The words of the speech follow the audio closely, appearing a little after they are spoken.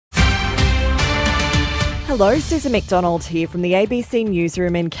Hello, Susan McDonald here from the ABC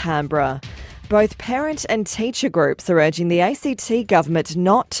Newsroom in Canberra. Both parent and teacher groups are urging the ACT government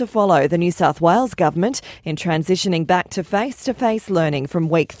not to follow the New South Wales government in transitioning back to face-to-face learning from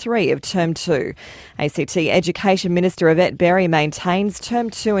week 3 of Term 2. ACT Education Minister Yvette Berry maintains Term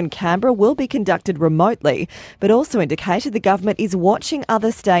 2 in Canberra will be conducted remotely, but also indicated the government is watching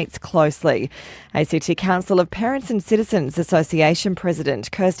other states closely. ACT Council of Parents and Citizens Association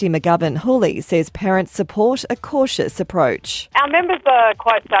President Kirsty McGovern-Hooley says parents support a cautious approach. Our members are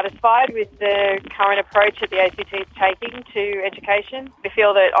quite satisfied with the current approach that the ACT is taking to education. We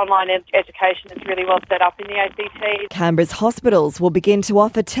feel that online education is really well set up in the ACT. Canberra's hospitals will begin to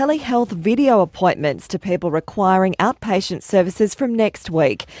offer telehealth video appointments to people requiring outpatient services from next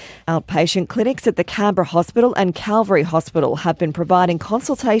week. Outpatient clinics at the Canberra Hospital and Calvary Hospital have been providing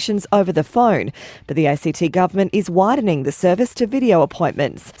consultations over the phone, but the ACT government is widening the service to video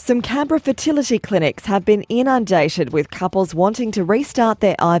appointments. Some Canberra fertility clinics have been inundated with couples wanting to restart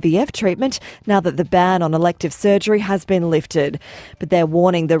their IVF treatment now that the ban on elective surgery has been lifted. But they're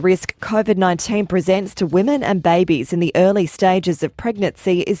warning the risk COVID-19 presents to women and babies in the early stages of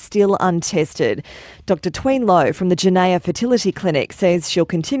pregnancy is still untested. Dr. Tween Lowe from the Genea Fertility Clinic says she'll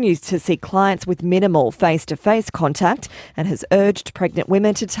continue to see clients with minimal face-to-face contact and has urged pregnant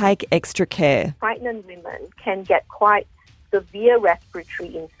women to take extra care. Pregnant women can get quite severe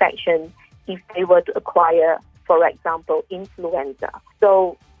respiratory infection if they were to acquire, for example, influenza.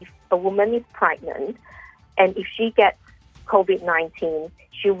 So if a woman is pregnant and if she gets COVID-19,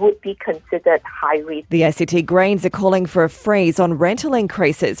 she would be considered high risk. The ACT Greens are calling for a freeze on rental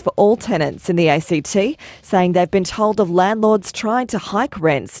increases for all tenants in the ACT, saying they've been told of landlords trying to hike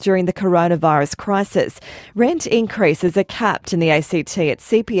rents during the coronavirus crisis. Rent increases are capped in the ACT at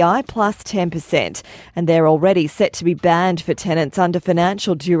CPI plus 10%, and they're already set to be banned for tenants under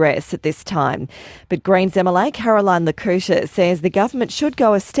financial duress at this time. But Greens MLA Caroline Lakuta says the government should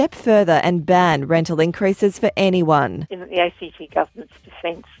go a step further and ban rental increases for anyone. In the ACT government's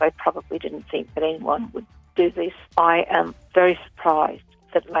defence, they probably didn't think that anyone would do this. I am very surprised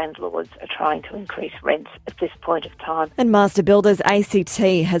that landlords are trying to increase rents at this point of time. And Master Builders ACT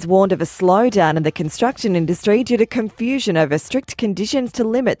has warned of a slowdown in the construction industry due to confusion over strict conditions to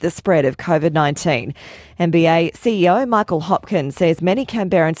limit the spread of COVID-19. MBA CEO Michael Hopkins says many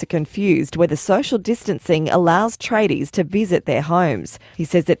Canberrans are confused whether social distancing allows tradies to visit their homes. He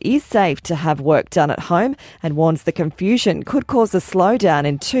says it is safe to have work done at home and warns the confusion could cause a slowdown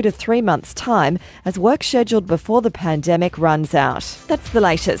in 2 to 3 months' time as work scheduled before the pandemic runs out. That's the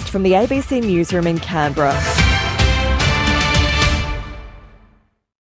latest from the ABC Newsroom in Canberra.